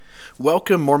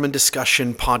Welcome, Mormon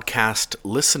Discussion podcast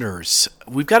listeners.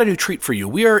 We've got a new treat for you.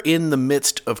 We are in the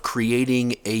midst of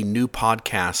creating a new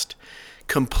podcast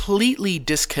completely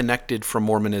disconnected from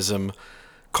Mormonism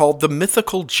called The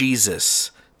Mythical Jesus,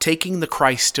 Taking the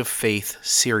Christ of Faith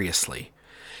Seriously.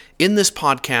 In this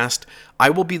podcast,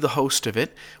 I will be the host of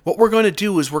it. What we're going to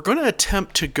do is we're going to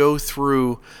attempt to go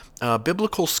through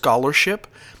biblical scholarship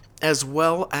as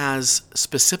well as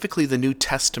specifically the New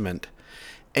Testament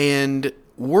and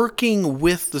working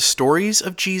with the stories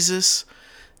of Jesus,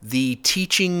 the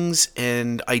teachings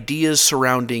and ideas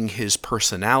surrounding his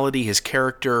personality, his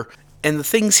character, and the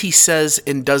things he says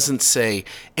and doesn't say.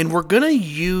 And we're going to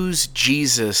use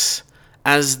Jesus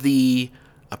as the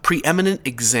preeminent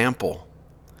example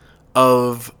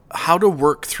of how to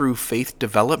work through faith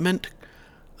development,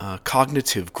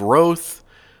 cognitive growth,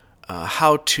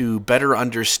 how to better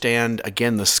understand,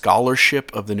 again, the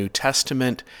scholarship of the New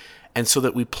Testament, and so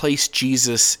that we place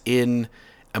Jesus in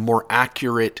a more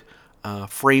accurate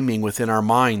framing within our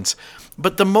minds.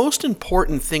 But the most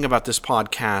important thing about this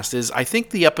podcast is I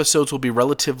think the episodes will be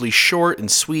relatively short and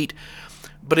sweet.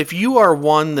 But if you are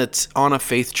one that's on a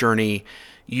faith journey,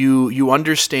 you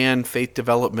understand faith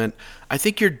development, I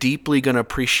think you're deeply going to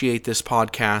appreciate this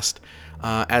podcast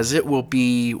as it will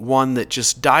be one that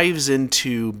just dives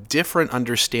into different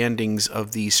understandings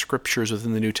of the scriptures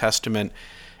within the New Testament.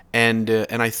 And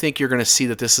I think you're going to see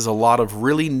that this is a lot of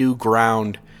really new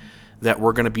ground that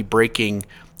we're going to be breaking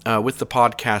with the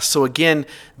podcast. So again,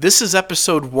 this is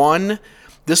episode 1.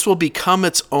 This will become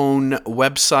its own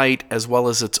website as well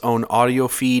as its own audio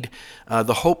feed.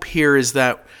 The hope here is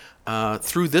that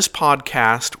through this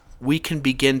podcast, we can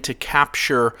begin to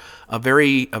capture a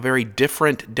very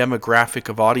different demographic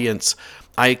of audience.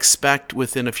 I expect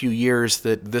within a few years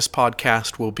that this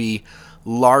podcast will be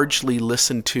largely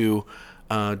listened to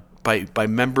by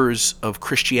members of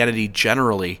Christianity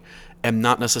generally, and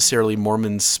not necessarily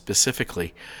Mormons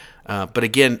specifically. But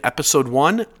again, episode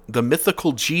 1, The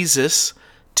Mythical Jesus,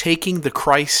 Taking the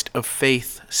Christ of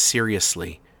Faith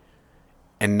Seriously.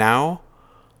 And now,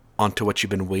 on to what you've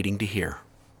been waiting to hear.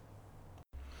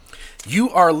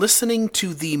 You are listening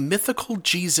to the Mythical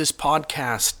Jesus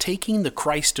podcast, Taking the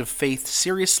Christ of Faith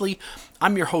Seriously.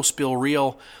 I'm your host, Bill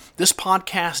Reel. This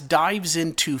podcast dives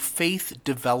into faith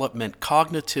development,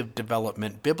 cognitive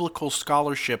development, biblical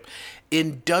scholarship,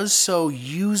 and does so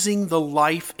using the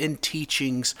life and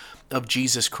teachings of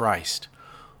Jesus Christ.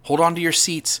 Hold on to your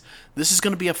seats. This is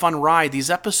going to be a fun ride. These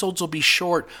episodes will be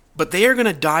short, but they are going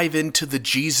to dive into the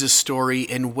Jesus story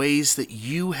in ways that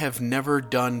you have never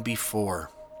done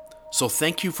before. So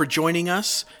thank you for joining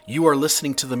us. You are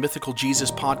listening to the Mythical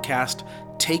Jesus podcast,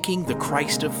 Taking the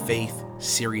Christ of Faith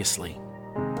Seriously.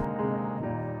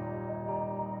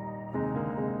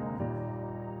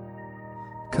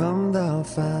 Come thou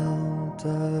fount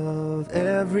of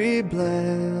every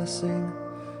blessing,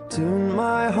 tune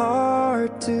my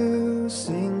heart to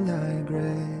sing thy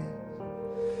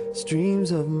grace.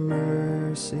 Streams of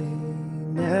mercy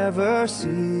never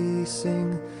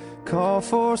ceasing, call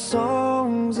for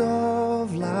songs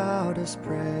of loudest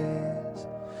praise.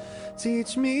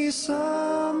 Teach me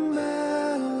some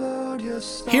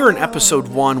melodious. Here in episode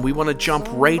 1, we want to jump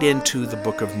right into the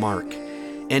book of Mark.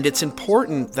 And it's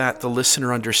important that the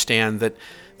listener understand that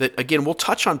again, we'll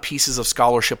touch on pieces of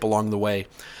scholarship along the way.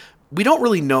 We don't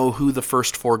really know who the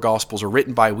first 4 Gospels are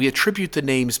written by. We attribute the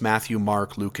names Matthew,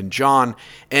 Mark, Luke, and John,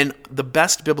 and the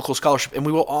best biblical scholarship, and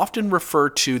we will often refer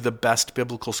to the best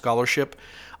biblical scholarship.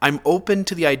 I'm open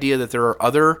to the idea that there are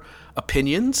other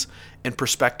opinions and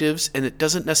perspectives, and it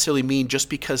doesn't necessarily mean just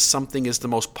because something is the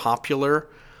most popular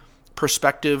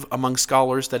perspective among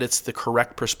scholars that it's the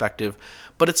correct perspective,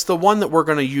 but it's the one that we're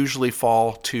going to usually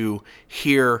fall to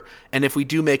here, and if we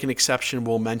do make an exception,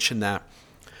 we'll mention that.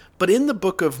 But in the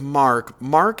book of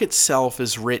Mark itself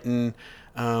is written,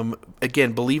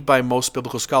 again, believed by most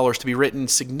biblical scholars to be written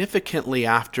significantly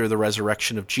after the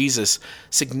resurrection of Jesus,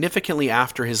 significantly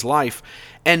after his life.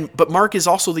 But Mark is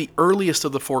also the earliest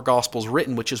of the 4 Gospels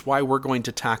written, which is why we're going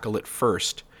to tackle it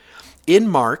first. In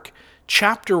Mark,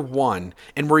 chapter 1,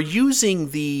 and we're using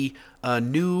the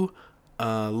New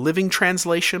Living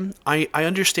Translation. I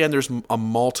understand there's a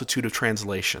multitude of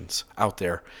translations out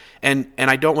there, and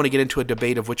I don't want to get into a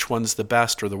debate of which one's the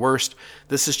best or the worst.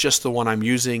 This is just the one I'm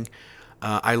using.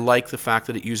 I like the fact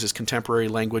that it uses contemporary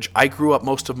language. I grew up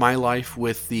most of my life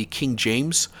with the King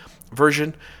James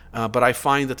version, but I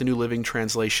find that the New Living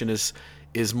Translation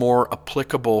is more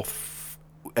applicable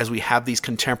as we have these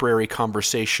contemporary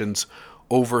conversations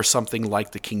over something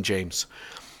like the King James.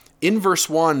 In verse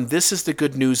 1, this is the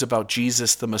good news about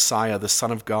Jesus, the Messiah, the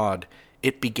Son of God,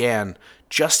 it began.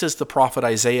 Just as the prophet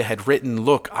Isaiah had written,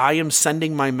 "Look, I am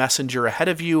sending my messenger ahead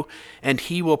of you, and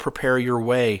he will prepare your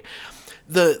way."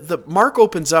 The Mark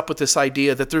opens up with this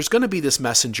idea that there's going to be this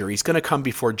messenger. He's going to come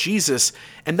before Jesus,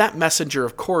 and that messenger,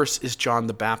 of course, is John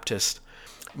the Baptist.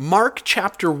 Mark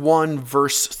chapter 1,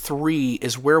 verse 3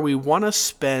 is where we want to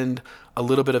spend a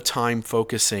little bit of time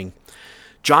focusing.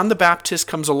 John the Baptist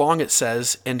comes along, it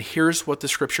says, and here's what the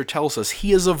scripture tells us.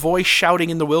 He is a voice shouting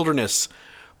in the wilderness,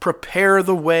 "Prepare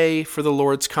the way for the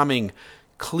Lord's coming.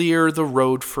 Clear the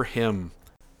road for him."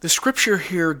 The scripture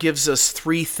here gives us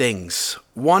three things.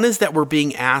 One is that we're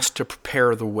being asked to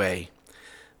prepare the way.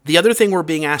 The other thing we're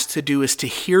being asked to do is to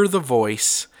hear the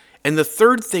voice. And the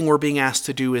third thing we're being asked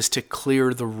to do is to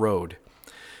clear the road.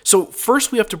 So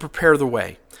first we have to prepare the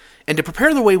way. And to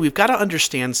prepare the way, we've got to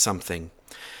understand something.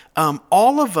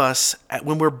 All of us,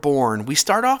 when we're born, we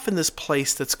start off in this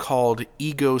place that's called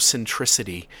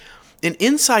egocentricity. And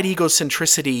inside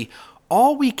egocentricity,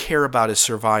 all we care about is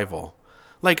survival.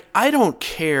 Like, I don't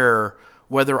care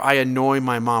whether I annoy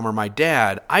my mom or my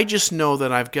dad. I just know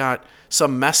that I've got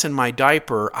some mess in my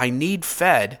diaper, I need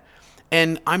fed,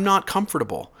 and I'm not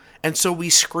comfortable. And so we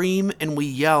scream and we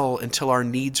yell until our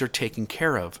needs are taken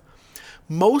care of.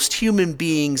 Most human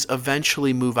beings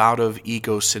eventually move out of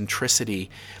egocentricity,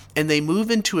 and they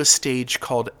move into a stage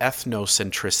called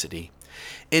ethnocentricity.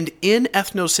 And in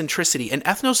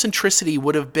ethnocentricity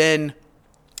would have been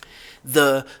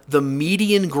the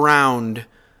median ground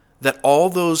that all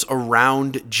those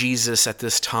around Jesus at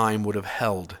this time would have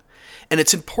held. And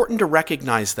it's important to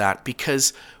recognize that,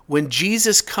 because when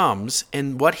Jesus comes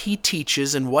and what he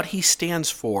teaches and what he stands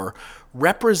for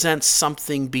represents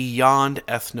something beyond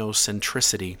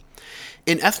ethnocentricity.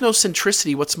 In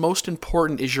ethnocentricity, what's most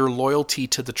important is your loyalty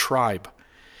to the tribe,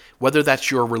 whether that's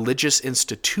your religious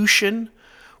institution,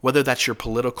 whether that's your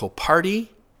political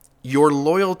party, your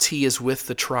loyalty is with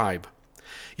the tribe.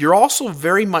 You're also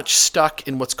very much stuck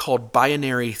in what's called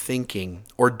binary thinking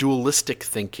or dualistic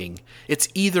thinking. It's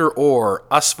either or,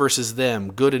 us versus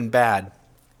them, good and bad.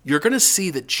 You're going to see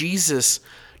that Jesus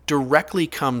directly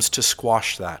comes to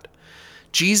squash that.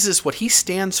 Jesus, what he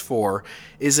stands for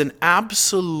is an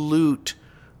absolute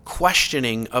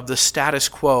questioning of the status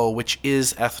quo, which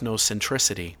is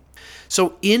ethnocentricity.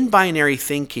 So in binary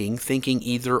thinking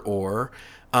either or,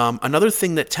 another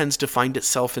thing that tends to find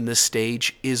itself in this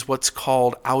stage is what's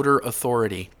called outer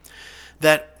authority.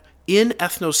 That in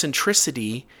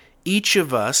ethnocentricity, each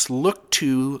of us look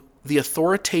to the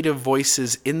authoritative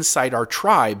voices inside our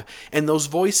tribe, and those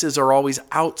voices are always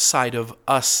outside of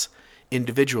us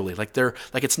individually. Like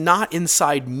it's not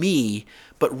inside me,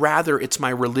 but rather it's my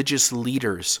religious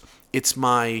leaders. It's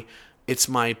my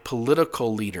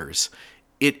political leaders.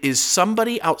 It is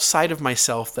somebody outside of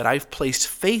myself that I've placed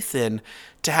faith in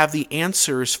to have the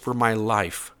answers for my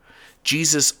life.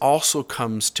 Jesus also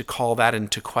comes to call that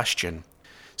into question.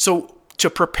 So to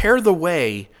prepare the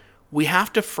way, we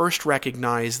have to first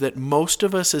recognize that most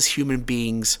of us as human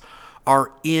beings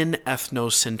are in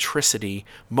ethnocentricity.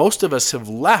 Most of us have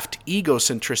left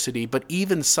egocentricity, but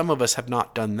even some of us have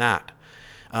not done that.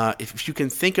 If you can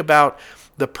think about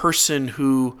the person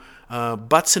who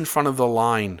butts in front of the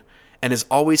line and is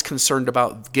always concerned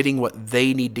about getting what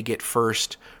they need to get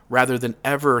first rather than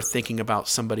ever thinking about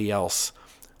somebody else.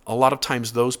 A lot of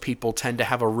times those people tend to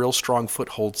have a real strong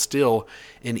foothold still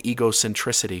in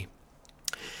egocentricity.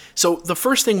 So the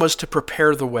first thing was to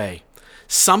prepare the way.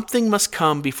 Something must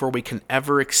come before we can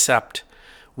ever accept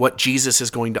what Jesus is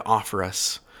going to offer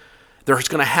us. There's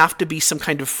going to have to be some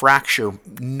kind of fracture.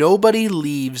 Nobody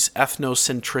leaves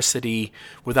ethnocentricity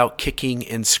without kicking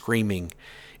and screaming.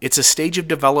 It's a stage of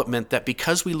development that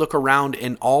because we look around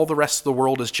and all the rest of the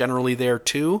world is generally there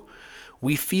too,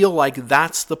 we feel like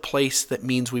that's the place that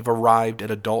means we've arrived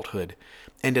at adulthood,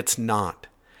 and it's not.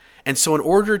 And so in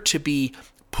order to be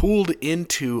pulled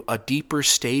into a deeper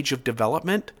stage of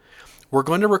development, we're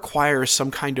going to require some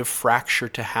kind of fracture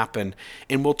to happen,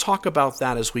 and we'll talk about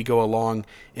that as we go along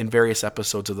in various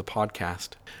episodes of the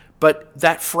podcast. But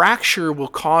that fracture will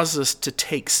cause us to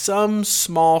take some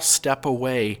small step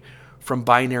away from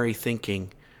binary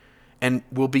thinking, and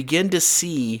we'll begin to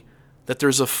see that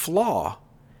there's a flaw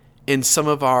in some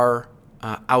of our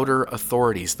outer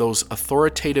authorities, those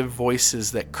authoritative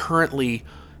voices that currently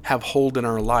have hold in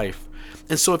our life.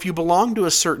 And so if you belong to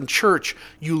a certain church,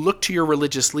 you look to your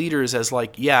religious leaders as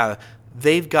like, yeah,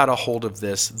 they've got a hold of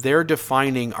this. They're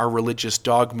defining our religious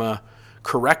dogma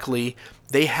correctly.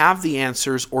 They have the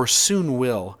answers or soon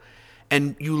will.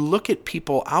 And you look at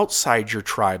people outside your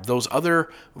tribe, those other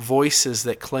voices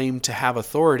that claim to have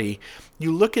authority,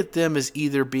 you look at them as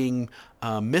either being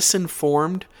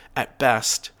misinformed at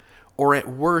best, or at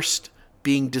worst,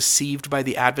 being deceived by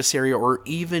the adversary or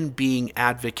even being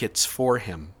advocates for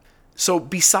him. So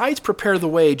besides prepare the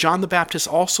way, John the Baptist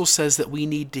also says that we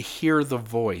need to hear the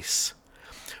voice.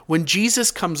 When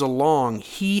Jesus comes along,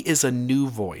 he is a new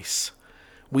voice.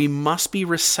 We must be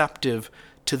receptive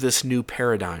to this new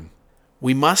paradigm.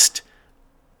 We must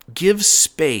give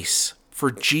space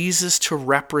for Jesus to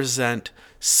represent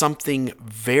something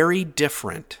very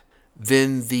different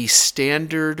than the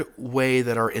standard way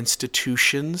that our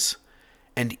institutions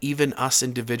and even us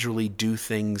individually do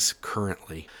things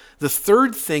currently. The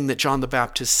third thing that John the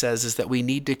Baptist says is that we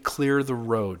need to clear the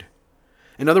road.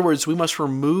 In other words, we must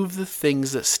remove the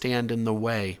things that stand in the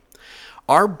way.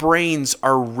 Our brains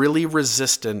are really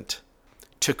resistant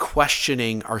to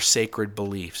questioning our sacred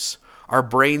beliefs. Our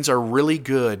brains are really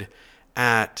good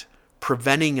at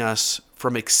preventing us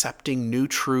from accepting new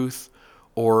truth,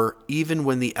 or even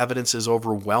when the evidence is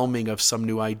overwhelming of some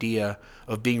new idea,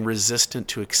 of being resistant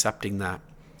to accepting that.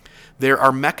 There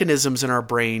are mechanisms in our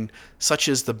brain, such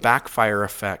as the backfire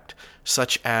effect,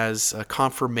 such as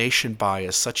confirmation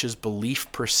bias, such as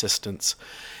belief persistence.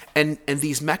 And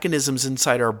these mechanisms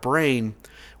inside our brain,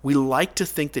 we like to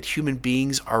think that human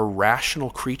beings are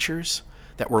rational creatures,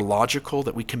 that we're logical,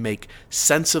 that we can make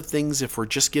sense of things if we're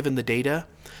just given the data.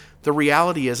 The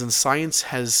reality is, and science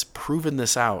has proven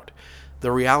this out,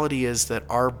 the reality is that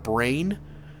our brain,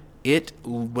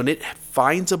 when it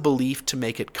finds a belief to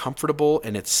make it comfortable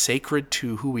and it's sacred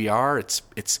to who we are,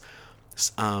 it's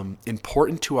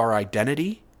important to our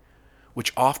identity,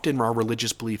 which often our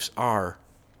religious beliefs are,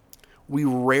 we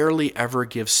rarely ever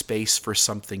give space for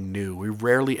something new. We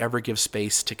rarely ever give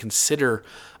space to consider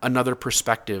another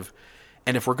perspective.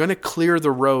 And if we're going to clear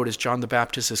the road, as John the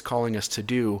Baptist is calling us to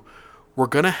do, we're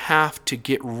going to have to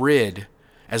get rid,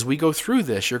 as we go through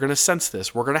this, you're going to sense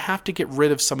this, we're going to have to get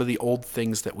rid of some of the old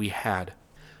things that we had.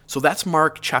 So that's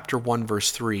Mark chapter 1,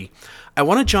 verse 3. I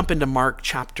want to jump into Mark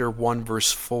chapter 1,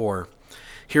 verse 4.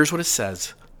 Here's what it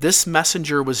says. This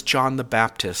messenger was John the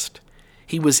Baptist.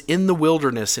 He was in the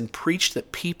wilderness and preached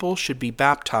that people should be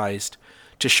baptized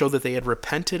to show that they had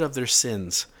repented of their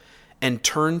sins and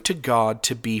turned to God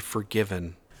to be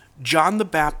forgiven. John the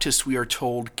Baptist, we are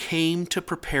told, came to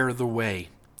prepare the way.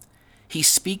 He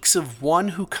speaks of one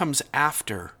who comes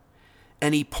after,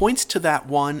 and he points to that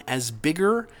one as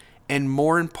bigger and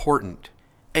more important.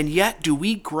 And yet, do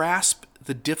we grasp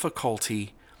the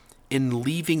difficulty in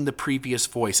leaving the previous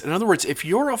voice? In other words, if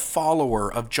you're a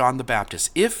follower of John the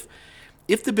Baptist, if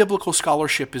the biblical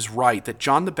scholarship is right, that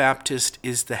John the Baptist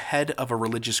is the head of a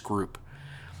religious group,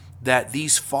 that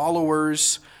these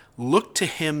followers look to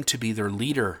him to be their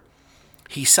leader,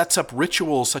 he sets up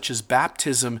rituals such as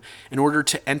baptism in order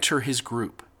to enter his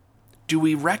group. Do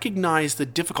we recognize the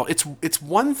difficulty? It's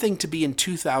one thing to be in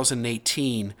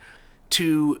 2018,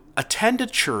 to attend a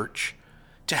church,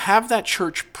 to have that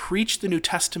church preach the New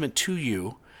Testament to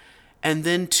you, and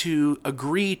then to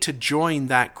agree to join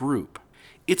that group.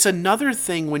 It's another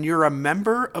thing when you're a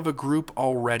member of a group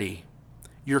already.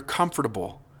 You're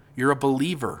comfortable. You're a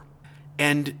believer.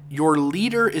 And your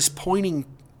leader is pointing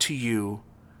to you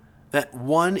that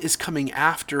one is coming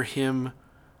after him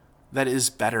that is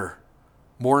better,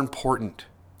 more important,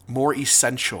 more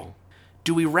essential.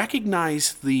 Do we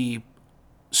recognize the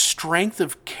strength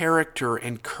of character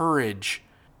and courage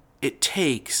it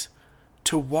takes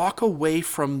to walk away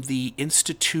from the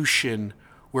institution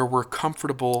where we're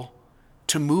comfortable,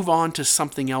 to move on to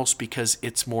something else because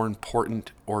it's more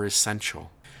important or essential?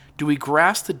 Do we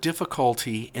grasp the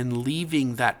difficulty in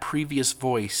leaving that previous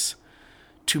voice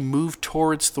to move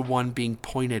towards the one being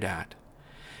pointed at?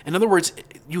 In other words,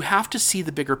 you have to see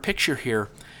the bigger picture here.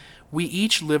 We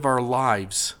each live our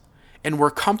lives, and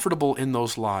we're comfortable in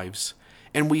those lives,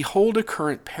 and we hold a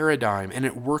current paradigm, and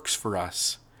it works for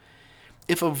us.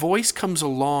 If a voice comes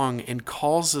along and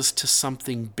calls us to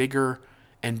something bigger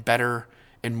and better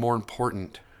and more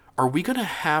important, are we going to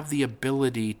have the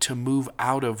ability to move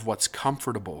out of what's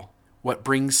comfortable, what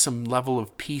brings some level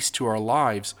of peace to our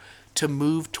lives, to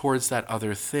move towards that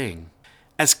other thing?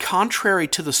 As contrary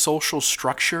to the social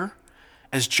structure,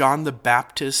 as John the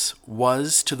Baptist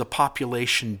was to the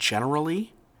population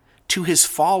generally, to his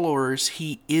followers,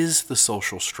 he is the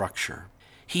social structure.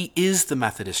 He is the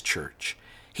Methodist Church.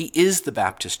 He is the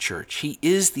Baptist Church. He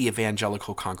is the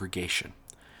evangelical congregation.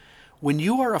 When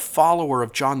you are a follower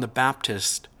of John the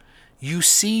Baptist, you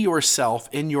see yourself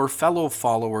in your fellow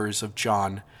followers of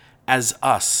John as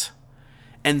us.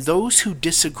 And those who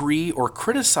disagree or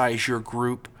criticize your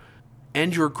group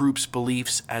and your group's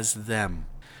beliefs as them.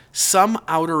 Some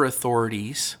outer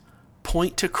authorities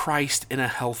point to Christ in a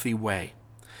healthy way.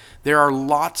 There are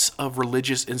lots of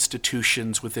religious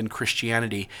institutions within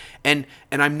Christianity, and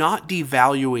I'm not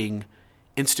devaluing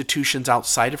institutions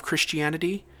outside of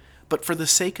Christianity, but for the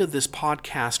sake of this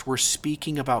podcast, we're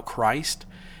speaking about Christ,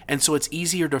 and so it's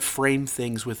easier to frame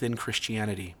things within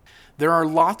Christianity. There are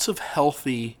lots of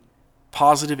healthy,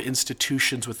 positive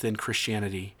institutions within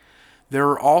Christianity. There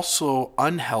are also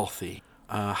unhealthy,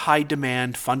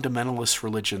 high-demand fundamentalist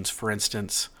religions, for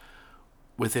instance,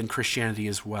 within Christianity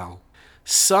as well.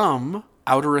 Some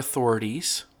outer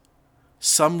authorities,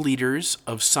 some leaders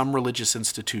of some religious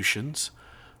institutions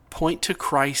point to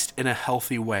Christ in a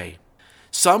healthy way.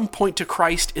 Some point to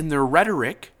Christ in their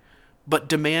rhetoric, but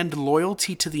demand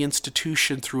loyalty to the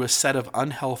institution through a set of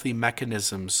unhealthy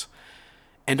mechanisms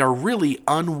and are really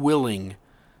unwilling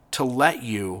to let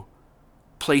you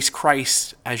place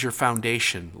Christ as your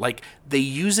foundation. Like, they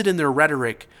use it in their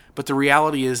rhetoric, but the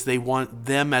reality is they want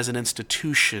them as an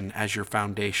institution as your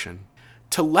foundation.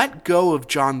 To let go of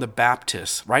John the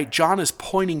Baptist, right? John is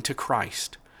pointing to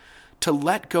Christ. To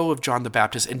let go of John the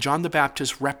Baptist, and John the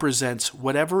Baptist represents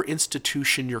whatever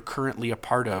institution you're currently a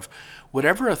part of,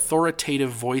 whatever authoritative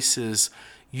voices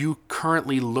you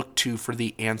currently look to for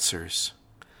the answers.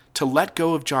 To let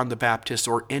go of John the Baptist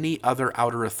or any other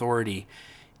outer authority,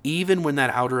 even when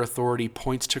that outer authority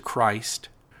points to Christ,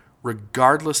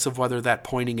 regardless of whether that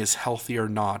pointing is healthy or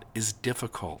not, is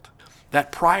difficult.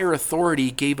 That prior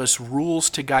authority gave us rules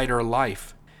to guide our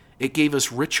life. It gave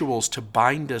us rituals to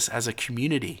bind us as a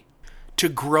community. To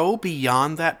grow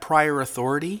beyond that prior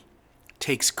authority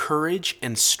takes courage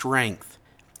and strength.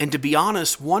 And to be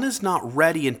honest, one is not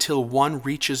ready until one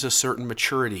reaches a certain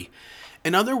maturity.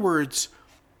 In other words,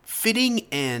 fitting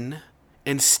in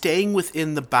and staying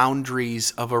within the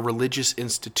boundaries of a religious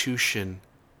institution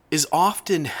is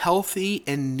often healthy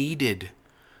and needed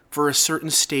for a certain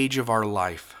stage of our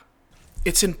life.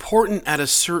 It's important at a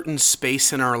certain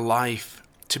space in our life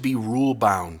to be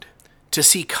rule-bound, to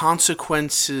see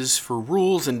consequences for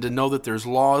rules and to know that there's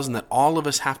laws and that all of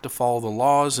us have to follow the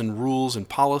laws and rules and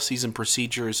policies and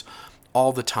procedures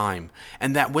all the time.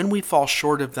 And that when we fall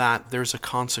short of that, there's a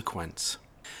consequence.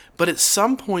 But at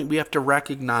some point, we have to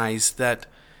recognize that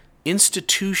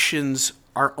institutions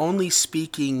are only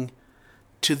speaking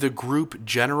to the group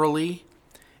generally,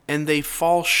 and they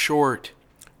fall short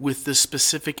with the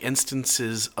specific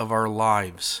instances of our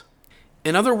lives.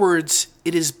 In other words,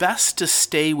 it is best to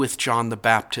stay with John the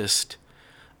Baptist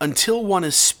until one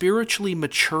is spiritually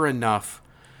mature enough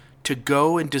to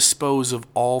go and dispose of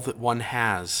all that one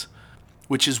has,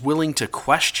 which is willing to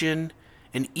question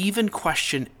and even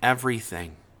question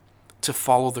everything to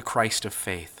follow the Christ of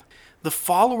faith. The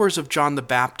followers of John the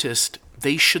Baptist,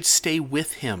 they should stay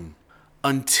with him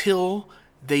until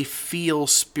they feel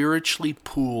spiritually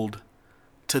pulled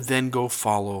to then go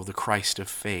follow the Christ of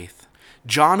faith.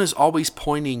 John is always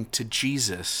pointing to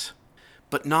Jesus,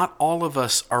 but not all of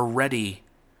us are ready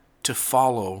to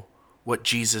follow what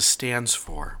Jesus stands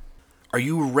for. Are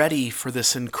you ready for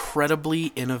this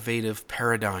incredibly innovative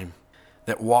paradigm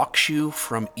that walks you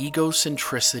from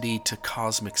egocentricity to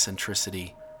cosmic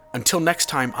centricity? Until next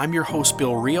time, I'm your host,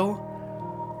 Bill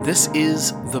Reel. This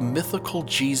is the Mythical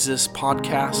Jesus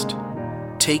podcast,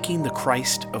 taking the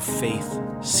Christ of faith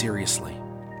seriously.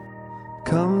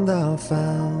 Come thou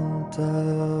fount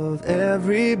of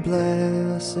every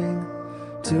blessing,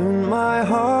 tune my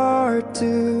heart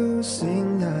to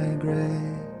sing thy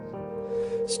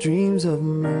grace. Streams of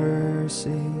mercy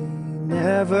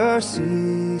never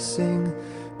ceasing,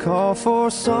 call for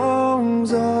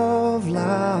songs of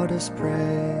loudest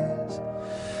praise.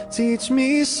 Teach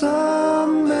me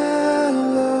some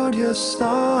melodious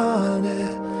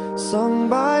sonnet, sung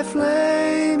by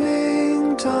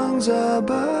flaming tongues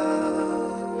above.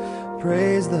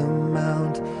 Praise the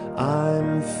mount,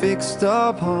 I'm fixed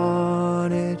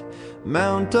upon it,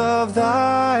 mount of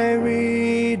thy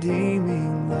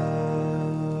redeeming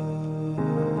love.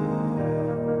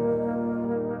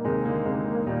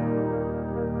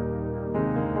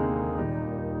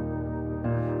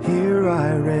 Here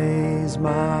I raise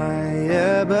my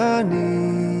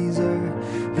Ebenezer,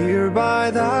 here by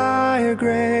thy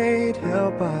great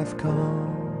help I've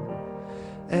come,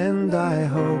 and I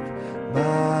hope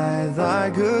by thy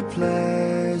good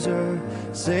pleasure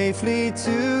safely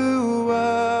to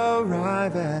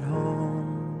arrive at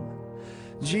home.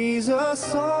 Jesus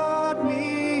sought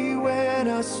me when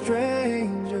a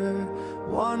stranger,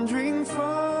 wandering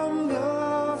from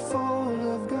the fold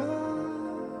of God.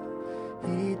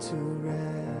 He to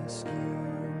rescue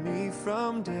me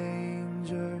from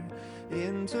danger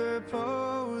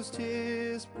interposed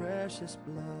his precious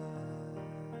blood.